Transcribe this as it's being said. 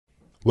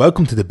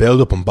Welcome to the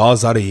Buildup on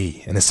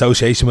Balls.ie in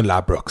association with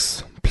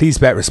Ladbrokes. Please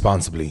bet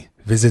responsibly.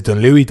 Visit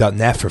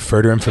dunlewy.net for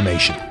further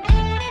information.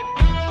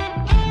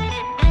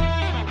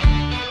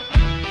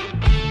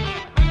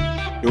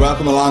 You're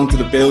welcome along to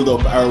the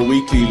Build-Up, our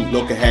weekly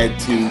look ahead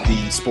to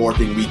the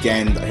sporting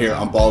weekend here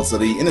on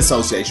Balls.ie in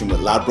association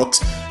with Ladbrokes.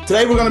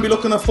 Today we're going to be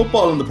looking at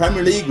football in the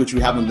Premier League, which we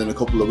haven't in a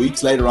couple of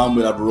weeks. Later on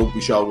we'll have a rugby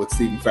show with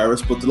Stephen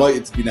Ferris, but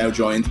delighted to be now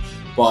joined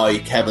by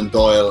Kevin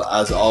Doyle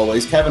as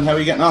always. Kevin, how are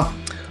you getting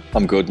on?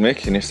 I'm good,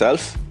 Mick. And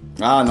yourself?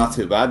 Not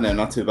too bad now,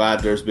 not too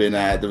bad. There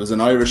was an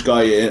Irish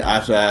guy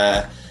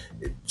at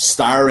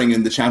starring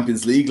in the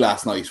Champions League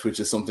last night, which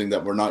is something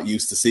that we're not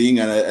used to seeing,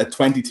 and a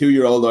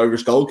 22-year-old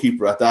Irish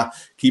goalkeeper at that,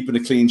 keeping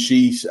a clean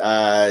sheet,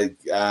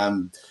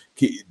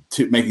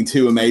 making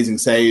two amazing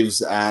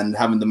saves and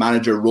having the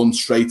manager run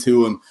straight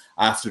to him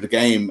after the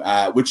game,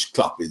 which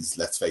Klopp is,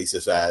 let's face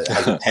it,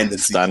 has a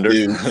tendency Standard.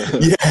 to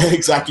do. Yeah,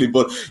 exactly.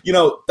 But,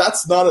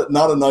 that's not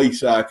a night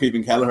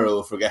Kevin Kelleher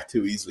will forget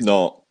too easily.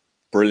 No.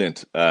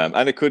 Brilliant.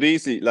 And it could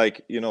easily,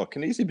 it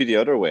can easily be the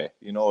other way.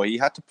 He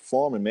had to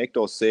perform and make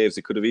those saves.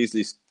 He could have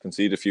easily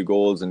conceded a few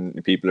goals and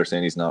people are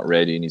saying he's not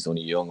ready and he's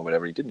only young or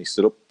whatever. He didn't. He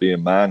stood up being a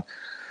man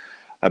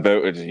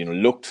about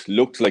it,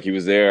 looked like he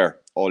was there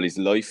all his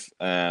life.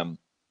 And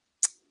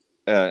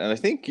I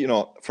think,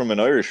 from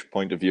an Irish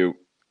point of view,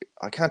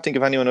 I can't think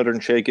of anyone other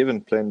than Shay Given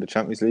playing the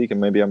Champions League,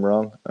 and maybe I'm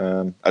wrong,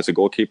 as a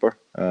goalkeeper.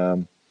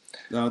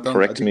 No,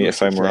 correct me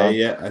if I'm wrong.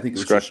 Yeah, I think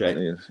it was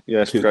Shay.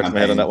 Yeah, scratch my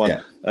head on that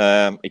one.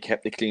 Yeah. He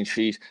kept a clean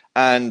sheet,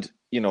 and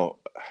Darren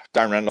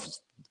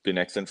Randolph's been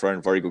excellent for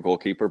a very good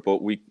goalkeeper.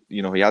 But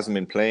he hasn't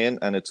been playing,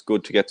 and it's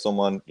good to get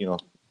someone,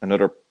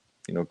 another,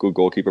 good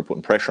goalkeeper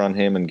putting pressure on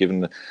him and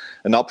giving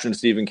an option to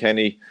Stephen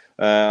Kenny.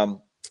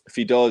 If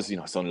he does,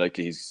 it's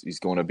unlikely he's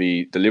going to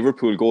be the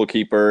Liverpool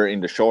goalkeeper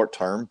in the short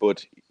term,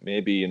 but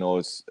maybe,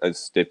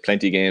 as they've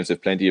plenty of games,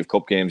 they've plenty of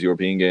cup games,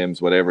 European games,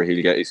 whatever,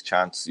 he'll get his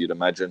chance, you'd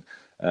imagine.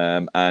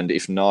 And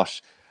if not,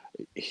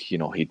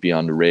 he'd be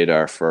on the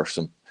radar for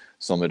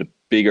some of the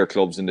bigger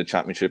clubs in the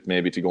Championship,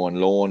 maybe to go on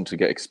loan to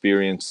get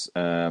experience.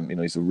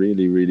 He's a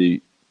really,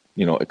 really,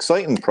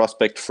 exciting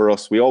prospect for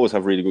us. We always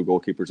have really good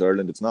goalkeepers,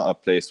 Ireland. It's not a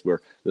place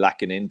we're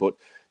lacking in, but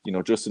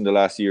just in the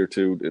last year or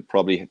two,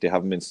 they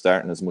haven't been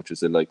starting as much as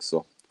they like.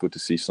 So good to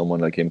see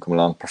someone like him come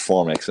along,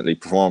 perform excellently,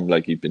 perform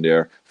like he'd been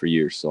there for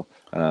years. So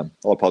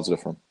all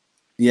positive for him.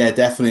 Yeah,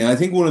 definitely. And I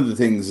think one of the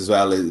things as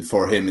well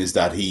for him is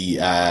that he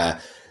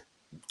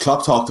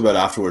Klopp talked about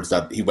afterwards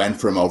that he went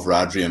for him over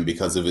Adrian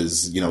because of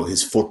his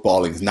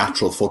footballing, his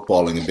natural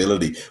footballing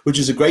ability, which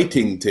is a great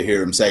thing to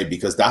hear him say,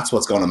 because that's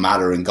what's going to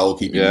matter in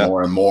goalkeeping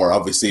more and more.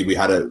 Obviously, we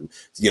had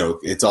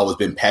it's always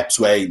been Pep's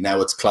way,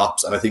 now it's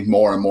Klopp's, and I think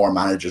more and more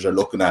managers are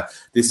looking at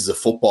this as a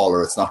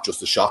footballer. It's not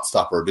just a shot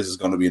stopper. This is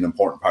going to be an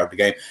important part of the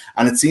game,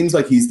 and it seems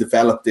like he's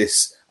developed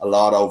this a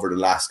lot over the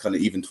last kind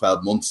of even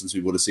 12 months since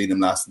we would have seen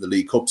him last in the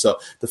League Cup. So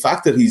the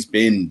fact that he's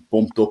been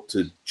bumped up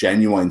to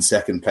genuine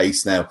second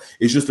place now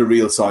is just a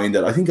real sign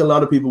that I think a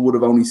lot of people would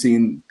have only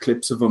seen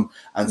clips of him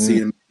and seen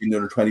him in the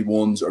under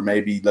 21s, or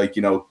maybe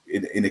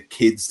in a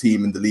kids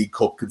team in the League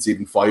Cup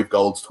conceding 5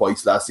 goals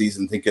twice last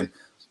season, thinking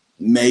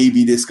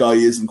maybe this guy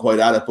isn't quite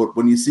at it. But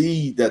when you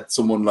see that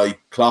someone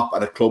like Klopp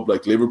and a club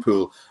like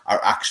Liverpool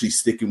are actually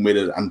sticking with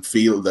it and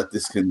feel that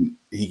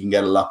he can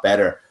get a lot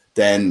better,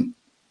 then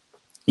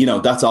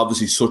that's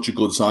obviously such a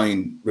good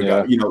sign,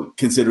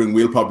 considering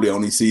we'll probably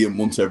only see him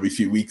once every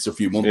few weeks or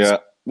few months. Yeah,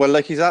 well,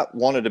 he's at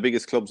one of the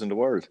biggest clubs in the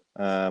world,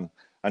 and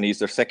he's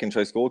their second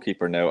choice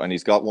goalkeeper now, and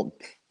he's got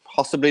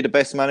possibly the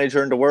best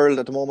manager in the world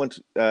at the moment,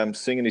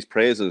 singing his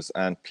praises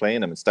and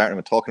playing him and starting him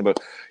and talking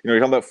about, you're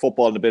talking about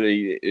football and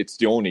ability. It's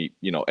the only,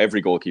 every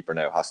goalkeeper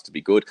now has to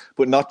be good,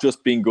 but not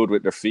just being good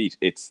with their feet.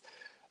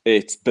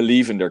 It's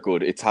believing they're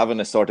good. It's having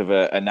a sort of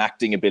an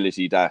acting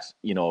ability that,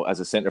 as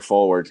a centre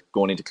forward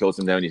going in to close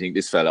them down, you think,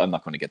 this fella, I'm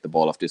not going to get the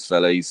ball off this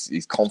fella.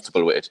 He's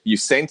comfortable with it. You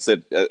sense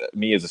it.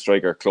 Me as a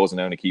striker closing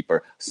down a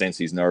keeper, sense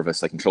he's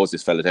nervous. I can close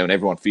this fella down.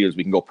 Everyone feels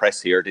we can go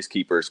press here. This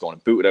keeper is going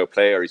to boot it out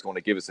play, or he's going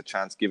to give us a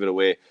chance, give it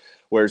away.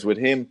 Whereas with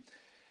him,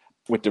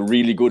 with the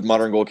really good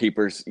modern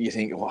goalkeepers, you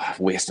think,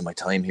 wasting my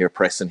time here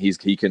pressing.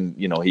 He can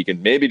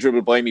maybe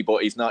dribble by me,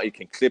 but he's not. He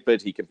can clip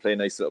it. He can play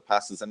nice little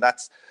passes, and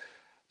that's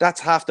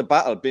half the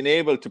battle, being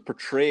able to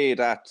portray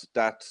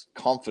that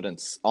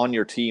confidence on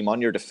your team,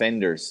 on your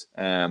defenders.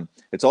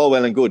 It's all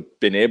well and good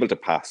being able to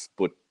pass,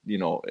 but,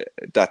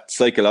 that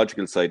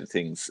psychological side of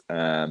things,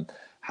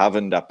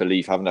 having that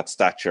belief, having that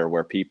stature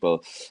where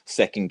people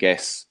second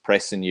guess,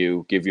 pressing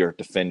you, give your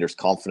defenders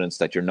confidence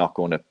that you're not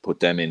going to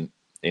put them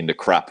in the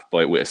crap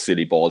with a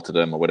silly ball to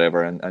them or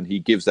whatever. And he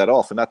gives that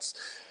off. And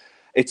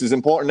it's as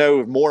important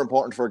now, more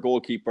important for a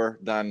goalkeeper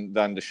than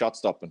the shot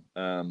stopping.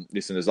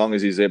 Listen, as long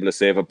as he's able to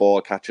save a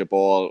ball, catch a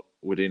ball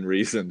within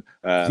reason,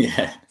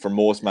 for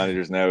most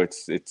managers now,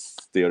 it's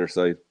the other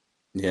side.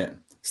 Yeah.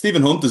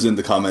 Stephen Hunt is in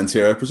the comments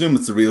here. I presume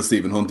it's the real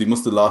Stephen Hunt. He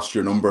must have lost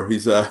your number.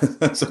 He's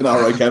saying,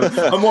 all right, Kevin.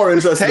 I'm more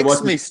interested in what...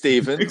 Text me,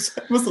 Stephen. He must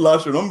have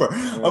lost your number.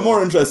 I'm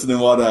more interested in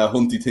what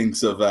Hunty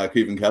thinks of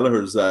Caoimhin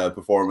Kelleher's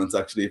performance,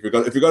 actually. If you're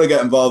going to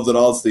get involved at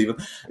all, Stephen.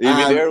 You've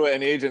been there with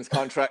an agent's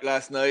contract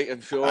last night,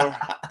 I'm sure.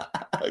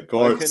 Of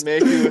course. I can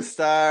make you a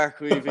star,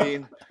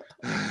 Caoimhin.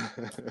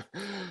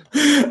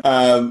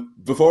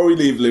 Before we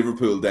leave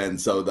Liverpool then,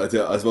 so that,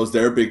 I suppose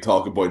their big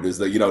talking point is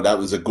that, that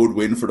was a good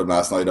win for them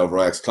last night over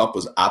Ajax. Klopp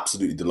was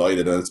absolutely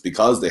delighted, and it's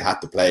because they had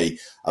to play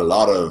a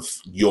lot of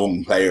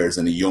young players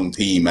and a young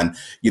team, and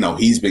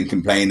he's been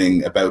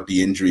complaining about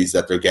the injuries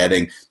that they're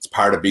getting. It's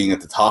part of being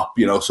at the top.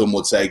 Some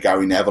would say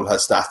Gary Neville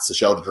has stats to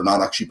show that they're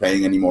not actually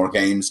playing any more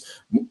games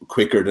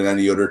quicker than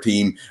any other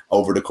team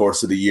over the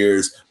course of the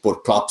years,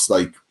 but Klopp's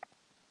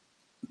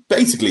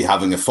basically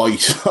having a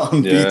fight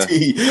on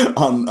BT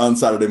on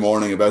Saturday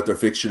morning about their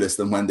fixture list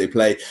and when they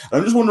play. And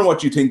I'm just wondering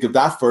what you think of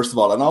that, first of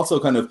all, and also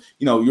kind of,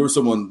 you're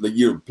someone that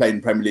you played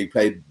in Premier League,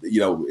 played,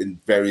 in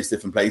various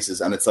different places,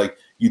 and it's like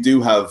you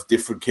do have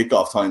different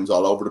kickoff times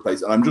all over the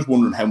place, and I'm just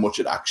wondering how much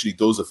it actually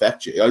does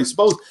affect you. I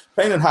suppose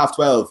playing at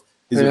 12:30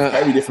 is a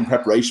very different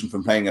preparation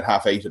from playing at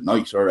 8:30 at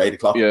night or 8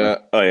 o'clock. Yeah,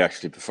 I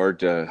actually preferred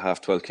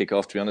 12:30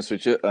 kickoff, to be honest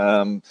with you.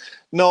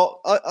 No,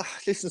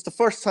 listen, it's the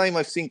first time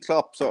I've seen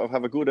Klopp sort of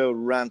have a good old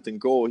rant and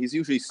go. He's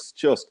usually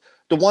just...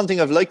 The one thing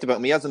I've liked about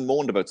him, he hasn't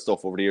moaned about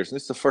stuff over the years, and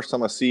this is the first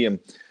time I see him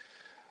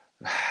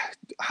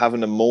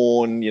having a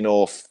moan,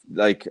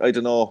 I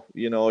don't know,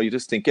 you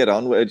just think, get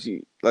on with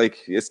it.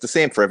 It's the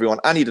same for everyone.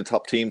 Any of the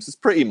top teams, it's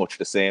pretty much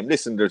the same.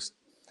 Listen, there's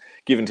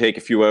give and take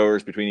a few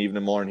hours between evening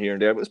and morning here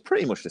and there, but it's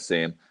pretty much the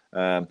same.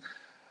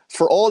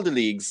 For all the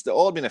leagues, they're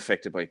all been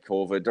affected by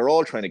COVID. They're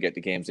all trying to get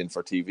the games in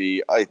for TV.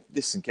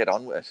 Listen, get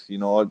on with it.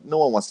 No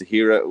one wants to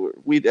hear it.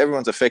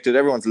 Everyone's affected.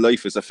 Everyone's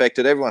life is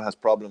affected. Everyone has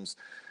problems.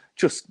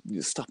 Just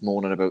stop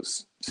moaning about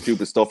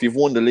stupid stuff. You've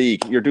won the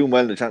league. You're doing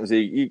well in the Champions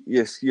League.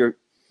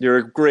 You're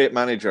a great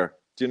manager.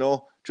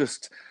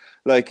 Just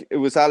like it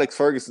was Alex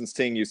Ferguson's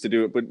thing used to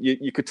do it, but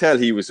you could tell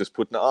he was just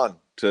putting it on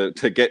to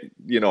get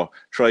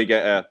try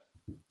get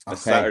a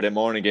Saturday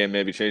morning game,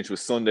 maybe change to a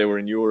Sunday. We're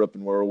in Europe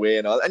and we're away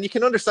and all. And you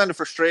can understand the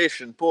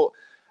frustration, but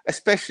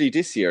especially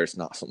this year, it's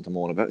not something to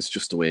moan about. It's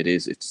just the way it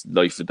is. It's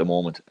life at the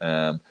moment.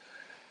 They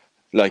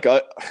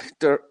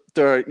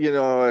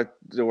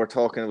were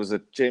talking, it was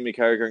Jamie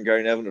Carragher and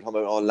Gary Neville were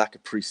talking about lack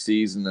of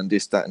pre-season and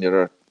this, that and the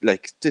other.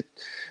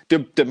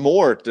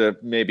 The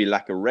maybe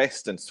lack of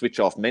rest and switch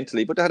off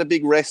mentally, but they had a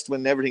big rest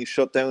when everything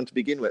shut down to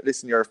begin with.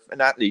 Listen, you're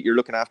an athlete, you're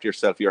looking after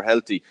yourself, you're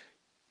healthy.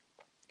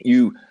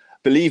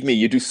 Believe me,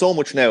 you do so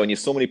much now and you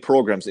have so many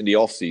programs in the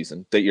off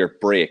season that your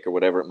break or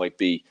whatever it might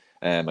be.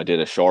 I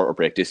did a shorter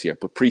break this year,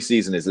 but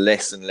pre-season is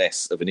less and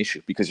less of an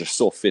issue because you're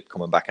so fit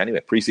coming back anyway.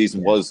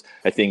 Pre-season was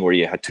a thing where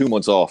you had 2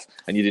 months off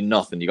and you did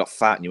nothing. You got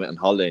fat and you went on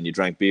holiday and you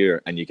drank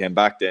beer and you came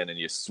back then and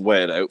you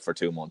sweat out for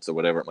 2 months or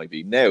whatever it might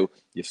be. Now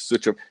you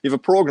have a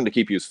program to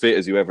keep you as fit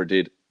as you ever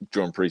did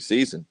during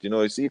pre-season.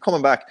 So you're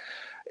coming back.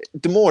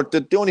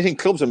 The only thing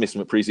clubs are missing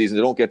with pre-season,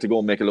 they don't get to go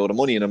and make a load of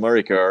money in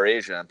America or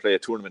Asia and play a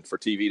tournament for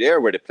TV there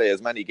where they play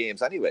as many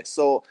games anyway.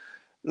 So,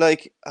 I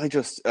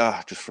just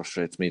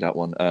frustrates me, that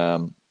one.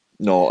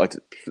 No.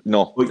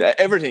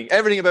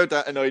 Everything about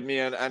that annoyed me,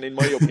 and in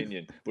my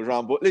opinion was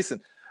wrong. But listen,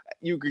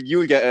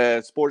 you'll get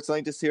a sports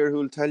scientist here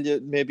who'll tell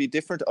you maybe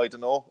different. I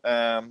don't know.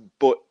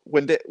 But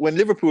when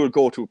Liverpool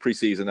go to a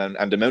pre-season and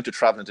the amount of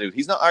travelling to do,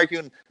 he's not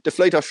arguing they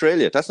fly to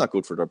Australia. That's not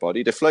good for their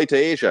body. They fly to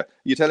Asia.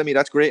 You're telling me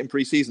that's great in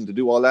pre-season to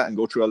do all that and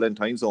go through all them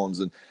time zones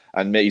and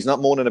he's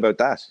not moaning about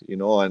that,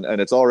 and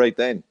it's all right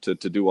then to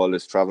do all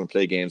this travel and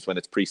play games when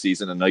it's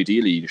pre-season, and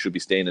ideally you should be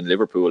staying in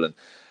Liverpool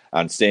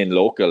and staying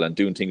local and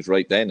doing things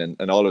right then,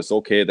 and all it's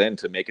okay then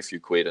to make a few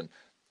quid,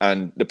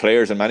 and the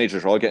players and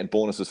managers are all getting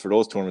bonuses for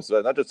those tournaments.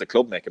 Not just the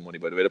club making money,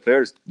 by the way. The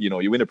players,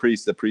 you win the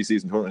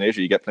pre-season tournament in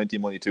Asia, you get plenty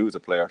of money too as a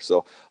player.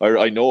 So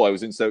I know I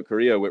was in South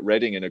Korea with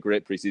Reading in a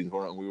great pre-season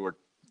tournament, and we were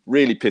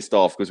really pissed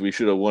off because we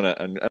should have won it,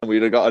 and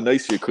we'd have got a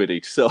nice few quid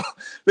each. So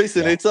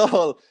listen, it's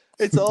all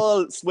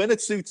when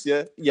it suits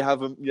you, you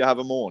have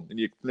a moan and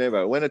you play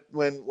about it.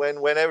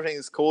 When everything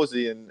is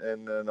cozy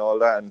and all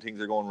that and things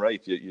are going right,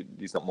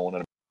 he's not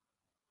moaning.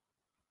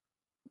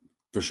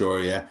 For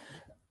sure, yeah.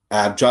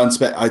 John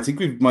Spain, I think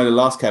we might have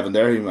lost Kevin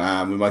there. We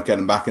might get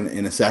him back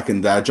in a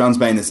second. John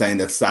Spain is saying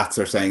that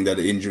stats are saying that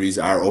injuries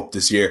are up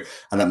this year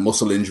and that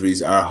muscle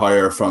injuries are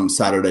higher from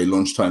Saturday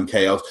lunchtime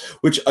chaos,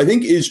 which I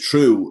think is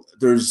true.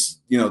 There's,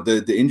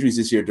 the injuries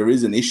this year, there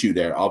is an issue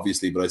there,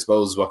 obviously, but I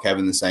suppose what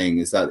Kevin is saying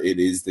is that it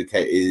is the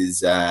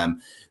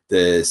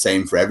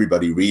same for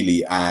everybody,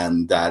 really,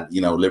 and that,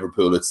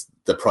 Liverpool, it's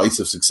the price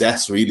of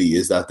success, really,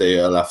 is that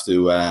they'll have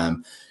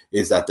to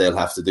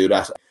do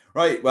that.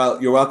 Right, well,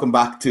 you're welcome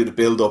back to the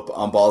Buildup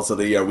on Ball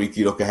City, our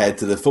weekly look ahead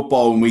to the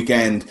football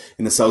weekend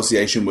in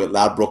association with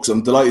Ladbrokes.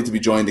 I'm delighted to be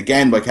joined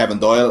again by Kevin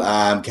Doyle.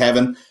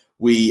 Kevin,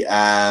 we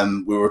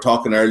were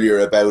talking earlier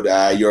about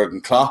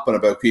Jurgen Klopp and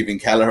about Kevin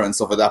Kelleher and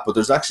stuff like that, but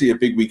there's actually a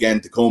big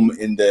weekend to come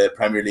in the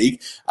Premier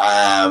League,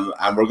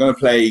 and we're going to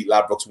play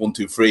Ladbrokes 1,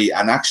 2, 3,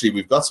 and actually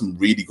we've got some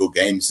really good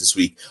games this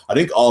week. I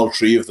think all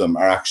three of them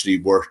are actually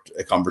worth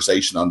a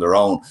conversation on their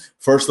own.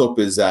 First up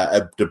is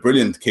the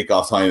brilliant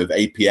kickoff time of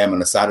 8 p.m.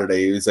 on a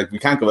Saturday. It's like we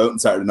can't go out on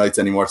Saturday nights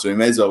anymore, so we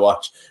may as well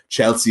watch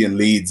Chelsea and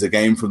Leeds, a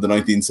game from the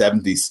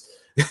 1970s.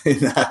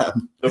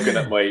 Looking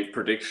at my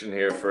prediction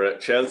here for it,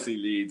 Chelsea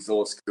Leeds,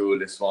 old school,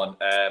 this one.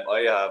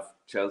 I have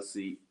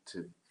Chelsea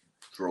to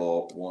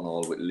draw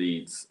 1-1 with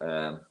Leeds.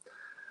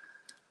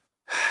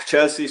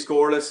 Chelsea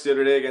scoreless the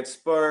other day against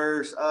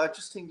Spurs. I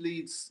just think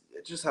Leeds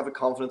just have a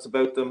confidence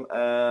about them.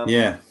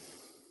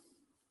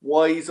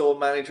 Wise old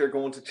manager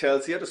going to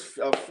Chelsea. I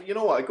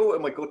go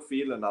with my gut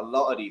feeling. A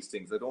lot of these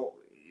things, I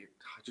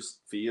just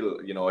feel,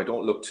 I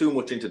don't look too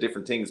much into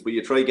different things, but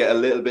you try to get a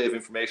little bit of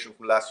information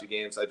from the last few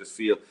games. I just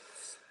feel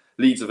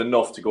Leeds have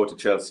enough to go to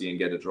Chelsea and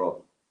get a draw.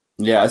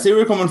 Yeah, I see where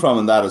you're coming from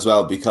in that as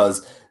well,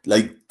 because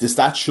like the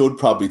stats should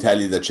probably tell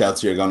you that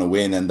Chelsea are going to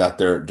win and that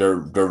their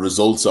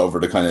results over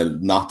the kind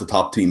of not the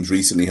top teams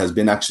recently has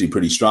been actually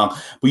pretty strong.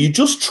 But you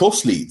just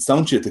trust Leeds,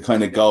 don't you, to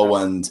kind of go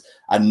and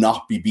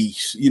not be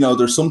beat.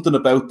 There's something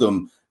about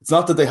them. It's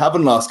not that they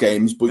haven't lost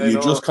games, but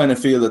you just kind of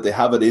feel that they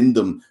have it in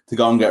them to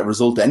go and get a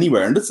result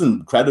anywhere. And that's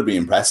incredibly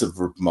impressive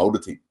for a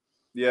promoted team.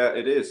 Yeah,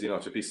 it is,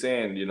 to be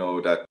saying,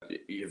 that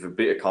you have a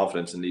bit of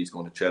confidence in Leeds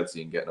going to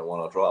Chelsea and getting a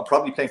 1-1 draw. And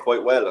probably playing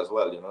quite well as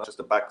well, just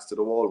the backs to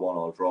the wall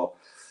 1-1 draw.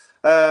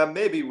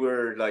 Maybe we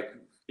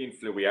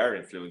are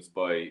influenced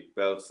by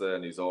Bielsa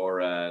and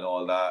Izora and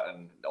all that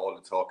and all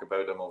the talk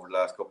about him over the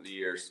last couple of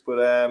years.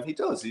 But he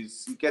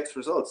gets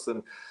results.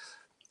 And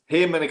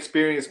him, an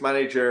experienced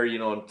manager,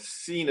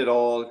 seen it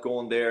all,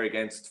 going there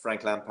against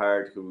Frank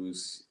Lampard,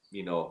 who's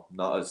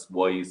not as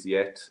wise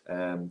yet.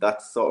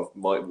 That's sort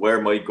of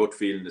where my gut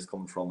feeling is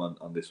coming from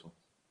on this one.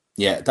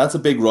 Yeah, that's a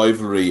big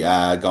rivalry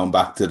going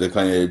back to the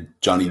kind of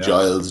Johnny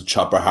Giles,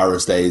 Chopper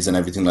Harris days and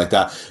everything like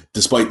that.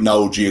 Despite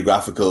no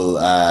geographical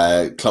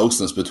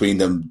closeness between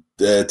them,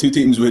 the two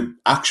teams with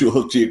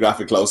actual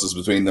geographic closeness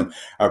between them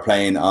are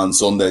playing on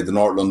Sunday, the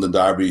North London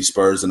derby,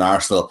 Spurs and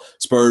Arsenal.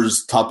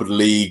 Spurs, top of the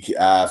league,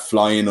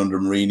 flying under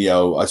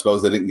Mourinho. I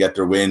suppose they didn't get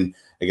their win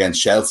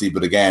against Chelsea,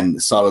 but again,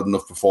 solid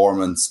enough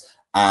performance.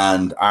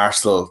 And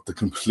Arsenal, the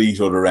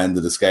complete other end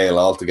of the scale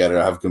altogether,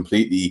 have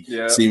completely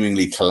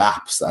seemingly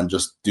collapsed and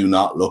just do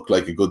not look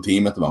like a good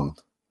team at the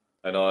moment.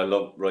 I know, I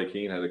love Roy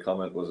Keane had a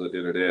comment, was it the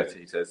other day?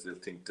 He says they'll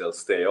think they'll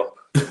stay up.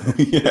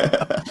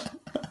 Yeah.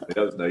 That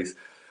was nice.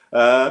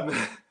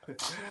 That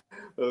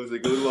was a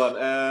good one.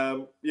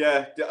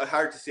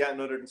 Hard to see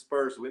anything other than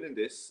Spurs winning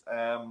this.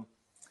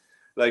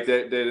 Like they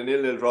had a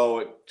 0-0 draw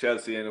with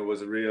Chelsea, and it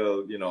was a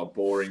real,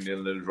 boring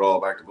 0-0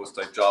 draw, back to bus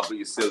type job. But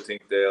you still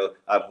think they'll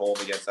at home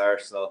against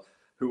Arsenal,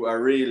 who are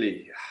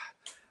really,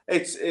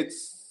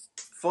 it's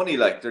funny.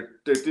 Like they're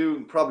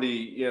doing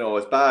probably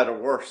as bad or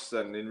worse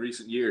than in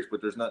recent years, but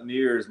there's not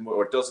near as much,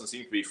 or it doesn't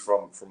seem to be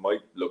from my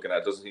looking at.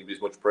 It doesn't seem to be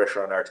as much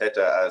pressure on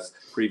Arteta as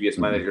previous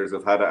managers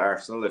have had at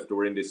Arsenal if they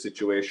were in this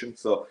situation.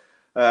 So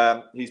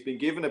he's been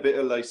given a bit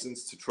of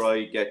license to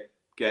try get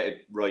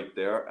it right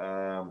there,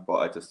 but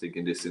I just think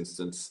in this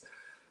instance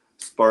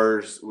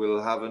Spurs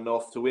will have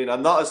enough to win.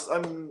 There's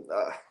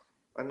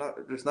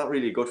not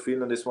really a good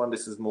feeling on this one.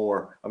 This is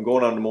more, I'm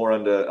going on more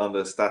on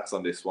the stats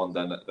on this one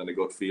than a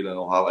good feeling.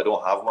 I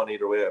don't have one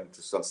either way. I'm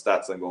just on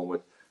stats. I'm going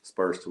with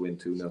Spurs to win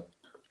 2-0.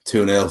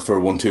 2-0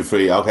 for 1, 2,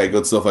 3. Okay,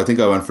 good stuff. I think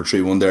I went for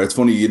 3-1 there. It's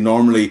funny,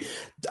 normally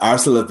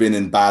Arsenal have been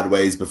in bad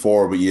ways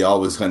before, but you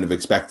always kind of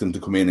expect them to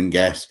come in and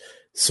get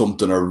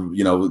something, or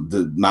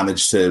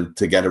manage to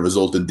get a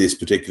result in this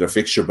particular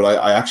fixture. But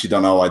I actually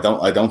don't know.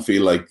 I don't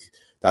feel like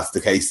that's the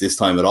case this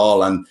time at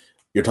all. And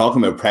you're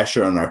talking about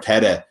pressure on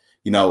Arteta.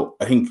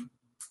 I think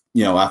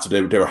after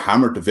they were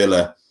hammered to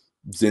Villa,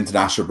 the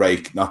international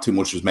break, not too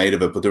much was made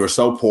of it, but they were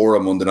so poor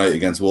on Monday night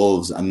against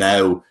Wolves, and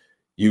now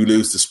you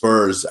lose to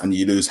Spurs and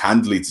you lose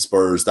handily to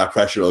Spurs. That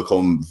pressure will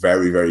come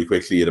very, very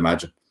quickly, you'd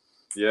imagine.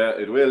 Yeah,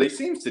 it will. He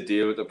seems to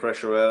deal with the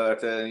pressure well,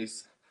 Arteta, and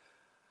he's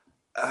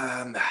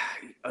I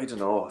don't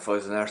know. If I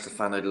was an Arsenal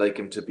fan, I'd like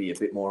him to be a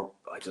bit more,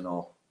 a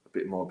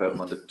bit more about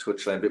him on the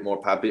touchline, a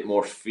bit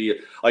more feel.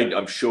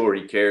 I'm sure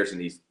he cares and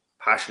he's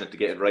passionate to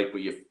get it right,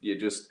 but you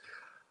just,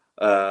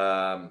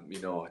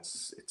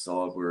 it's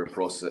all, we're a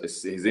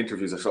process. His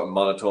interviews are sort of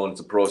monotone.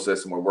 It's a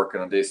process, and we're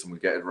working on this, and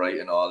we'll get it right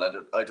and all.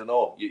 And I don't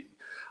know.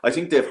 I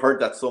think they've heard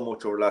that so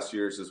much over the last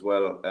years as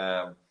well.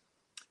 Can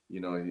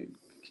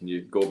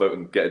you go about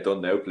and get it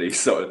done now, please,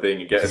 sort of thing,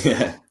 and get it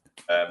done.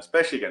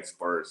 Especially against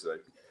Spurs,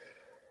 like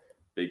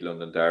big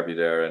London derby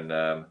there, and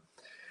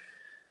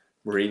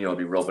Mourinho will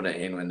be rubbing it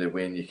in when they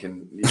win. You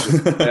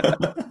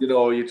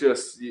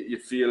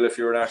feel, if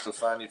you're an Arsenal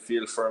fan, you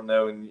feel for them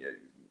now, and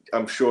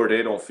I'm sure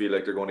they don't feel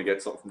like they're going to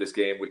get something from this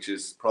game, which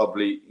is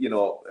probably,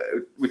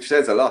 which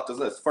says a lot,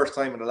 doesn't it? It's the first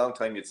time in a long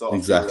time you'd saw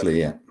exactly,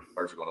 yeah.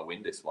 Spurs are going to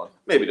win this one.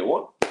 Maybe they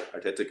won't.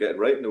 Arteta get it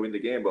right and they win the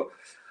game, but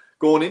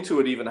going into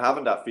it even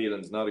having that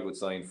feeling is not a good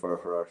sign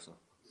for Arsenal.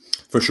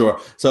 For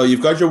sure. So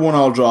you've got your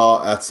 1-1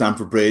 draw at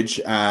Stamford Bridge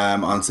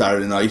on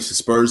Saturday night.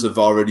 Spurs have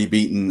already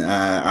beaten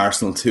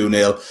Arsenal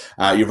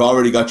 2-0. You've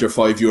already got your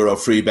 €5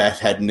 free bet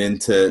heading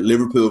into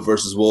Liverpool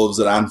versus Wolves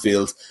at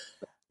Anfield.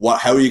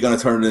 How are you going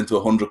to turn it into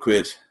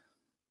 £100?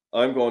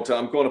 I'm going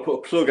to put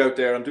a plug out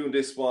there. I'm doing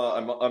this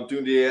one. I'm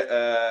doing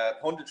the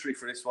punditry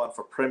for this one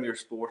for Premier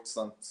Sports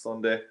on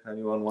Sunday.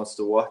 Anyone wants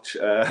to watch?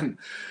 I'm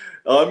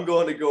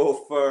going to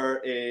go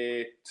for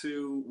a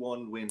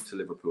 2-1 win to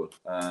Liverpool.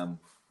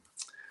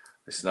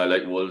 Listen, I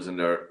like Wolves, and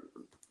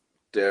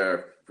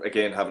they're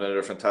again having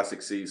another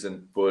fantastic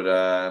season. But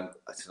I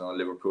don't know,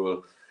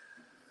 Liverpool.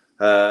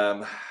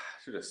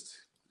 Just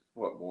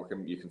what more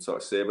you can sort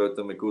of say about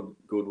them? A good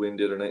win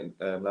the other night,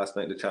 last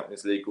night in the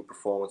Champions League. Good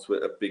performance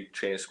with a big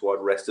change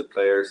squad, rested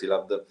players.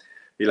 He'll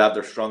have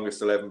their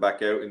strongest 11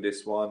 back out in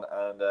this one,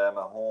 and at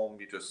home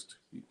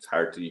it's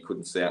hard you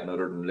couldn't say anything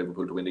other than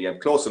Liverpool to win the game.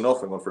 Close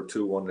enough. I'm going for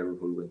 2-1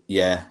 Liverpool win.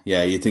 Yeah.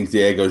 You think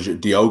Diogo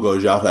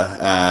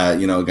Jota,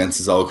 against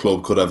his old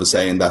club, could have a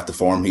say in that, the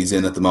form he's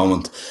in at the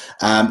moment.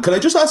 Can I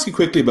just ask you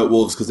quickly about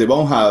Wolves, because they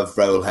won't have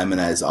Raul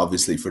Jimenez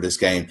obviously for this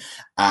game,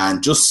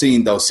 and just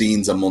seeing those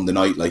scenes on Monday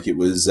night, like it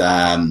was,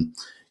 it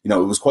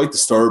was quite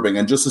disturbing,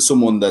 and just as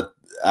someone that.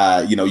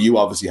 You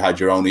obviously had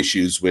your own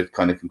issues with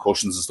kind of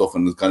concussions and stuff,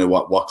 and was kind of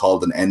what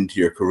called an end to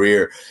your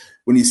career.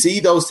 When you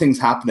see those things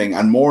happening,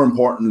 and more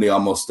importantly,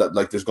 almost that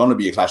like there's going to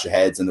be a clash of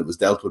heads, and it was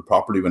dealt with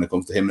properly when it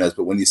comes to Jimenez.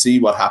 But when you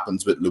see what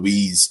happens with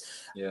Luiz,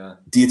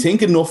 do you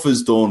think enough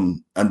is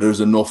done, and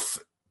there's enough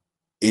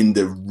in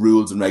the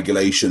rules and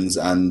regulations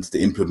and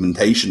the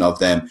implementation of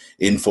them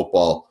in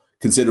football,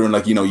 considering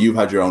you've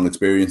had your own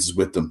experiences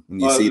with them,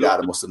 and you see that,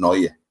 it must annoy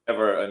you.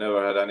 I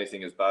never had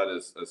anything as bad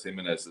as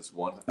Jimenez this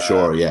one.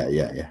 Sure, yeah.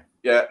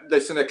 Yeah,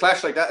 listen, a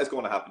clash like that is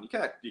going to happen.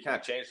 You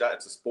can't change that.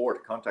 It's a sport, a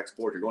contact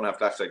sport. You're going to have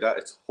clash like that.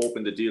 It's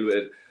hoping to deal with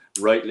it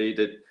rightly.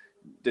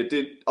 They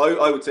did.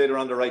 I would say they're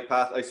on the right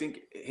path. I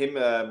think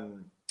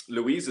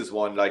Luiz's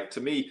one,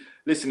 to me,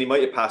 listen, he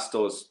might have passed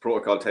those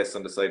protocol tests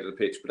on the side of the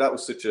pitch, but that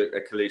was such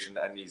a collision,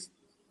 and he's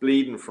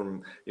bleeding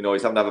from,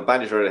 he's having to have a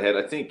bandage around the head.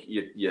 I think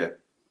you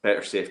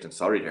better safe than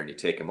sorry there, and you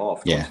take him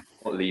off.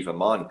 Don't leave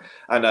him on.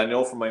 And I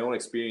know from my own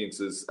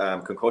experiences,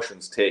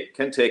 concussions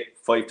can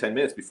take 5-10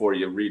 minutes before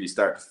you really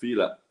start to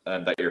feel it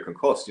and that you're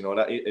concussed.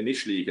 That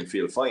initially you can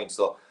feel fine.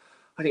 So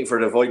I think for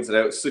the avoidance of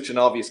that, it's such an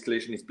obvious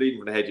collision. He's bleeding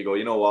from the head. You go,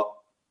 you know what?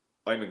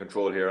 I'm in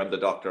control here. I'm the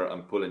doctor.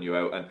 I'm pulling you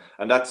out.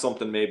 And that's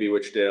something maybe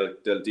which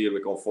they'll deal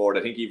with going forward.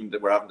 I think even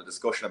that we're having a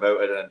discussion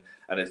about it,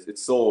 and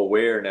it's so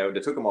aware now. They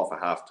took him off at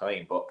half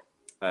time, but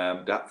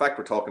the fact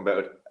we're talking about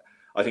it,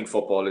 I think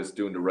football is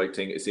doing the right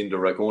thing. It's going the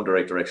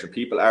right direction.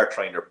 People are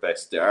trying their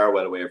best. They are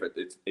well aware of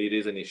it. It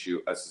is an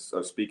issue, as I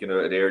was speaking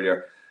about it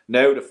earlier.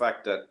 Now the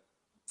fact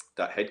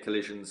that head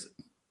collisions,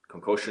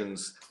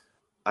 concussions,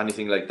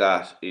 anything like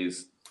that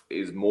is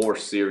more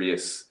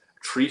serious,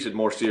 treated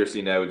more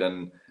seriously now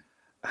than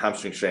a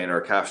hamstring strain or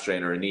a calf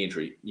strain or a knee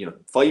injury.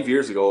 5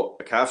 years ago,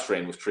 a calf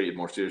strain was treated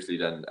more seriously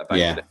than a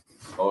bang to the head.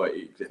 Oh,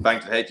 bang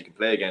to the head, you can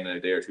play again in a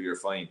day or two, you're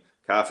fine.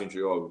 Calf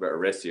injury, we better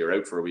rest you, you're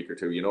out for a week or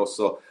two,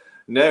 So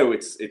now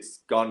it's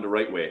gone the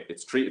right way.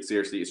 It's treated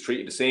seriously. It's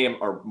treated the same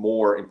or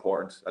more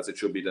important as it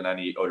should be than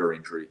any other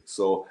injury.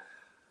 So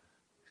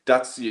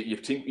that's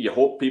you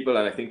hope people,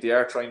 and I think they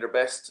are trying their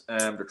best.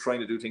 They're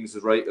trying to do things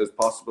as right as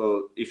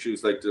possible.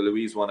 Issues like the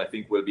Luiz one, I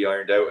think, will be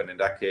ironed out. And in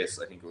that case,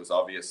 I think it was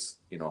obvious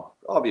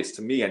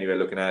to me anyway,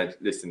 looking at it,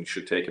 listen, you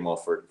should take him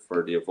off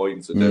for the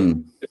avoidance of doubt.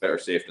 Better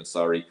safe than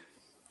sorry.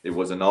 It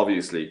was an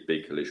obviously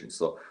big collision.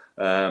 So.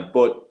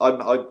 But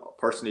I'm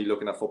personally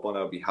looking at football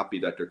now, I'd be happy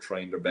that they're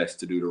trying their best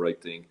to do the right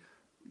thing,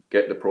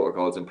 get the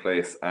protocols in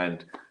place,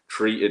 and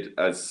treat it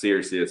as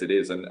seriously as it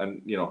is.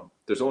 And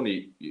there's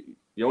only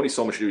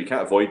so much to do. You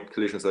can't avoid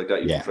collisions like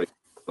that. You can try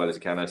as well as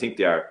you can. I think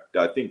they are.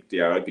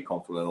 I'd be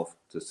comfortable enough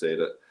to say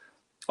that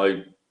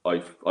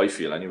I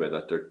feel anyway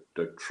that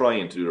they're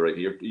trying to do the right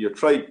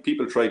thing.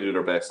 People try to do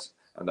their best,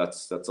 and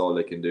that's all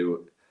they can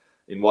do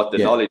in what the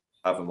knowledge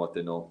they have and what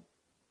they know.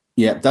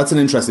 Yeah, that's an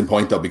interesting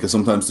point though, because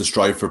sometimes the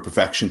strive for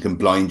perfection can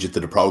blind you to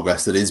the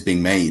progress that is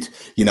being made,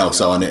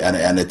 so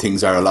and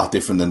things are a lot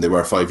different than they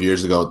were 5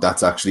 years ago.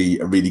 That's actually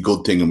a really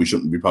good thing, and we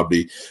shouldn't be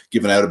probably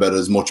giving out about it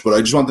as much. But I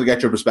just wanted to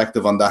get your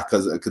perspective on that,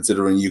 because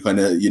considering you kind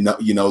of,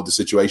 the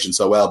situation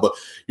so well. But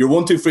your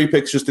 1-2 free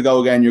picks just to go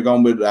again, you're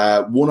going with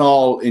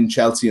 1-1 in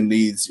Chelsea and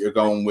Leeds. You're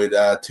going with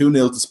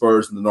 2-0 to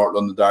Spurs in the North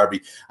London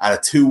derby, and a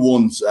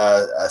 2-1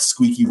 a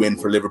squeaky win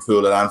for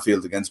Liverpool at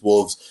Anfield against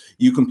Wolves.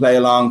 You can play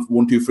along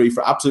 1-2 free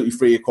for absolutely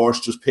free, of course.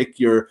 Just pick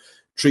your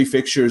 3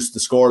 fixtures, the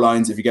score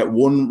lines. If you get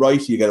one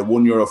right, you get a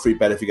 €1 free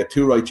bet. If you get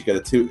 2 right, you get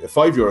a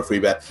 €5 free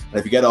bet. And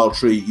if you get all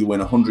 3, you win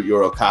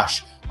 €100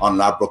 cash on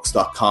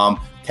ladbrokes.com.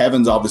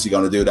 Kevin's obviously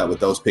going to do that with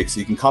those picks. So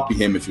you can copy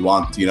him if you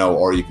want,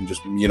 or you can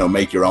just,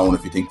 make your own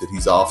if you think that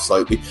he's off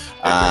slightly.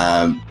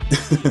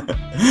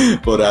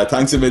 But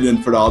thanks a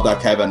million for all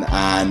that, Kevin.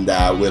 And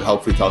we'll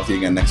hopefully talk to you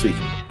again next week.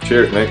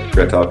 Cheers, mate.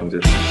 Great talking to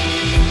you.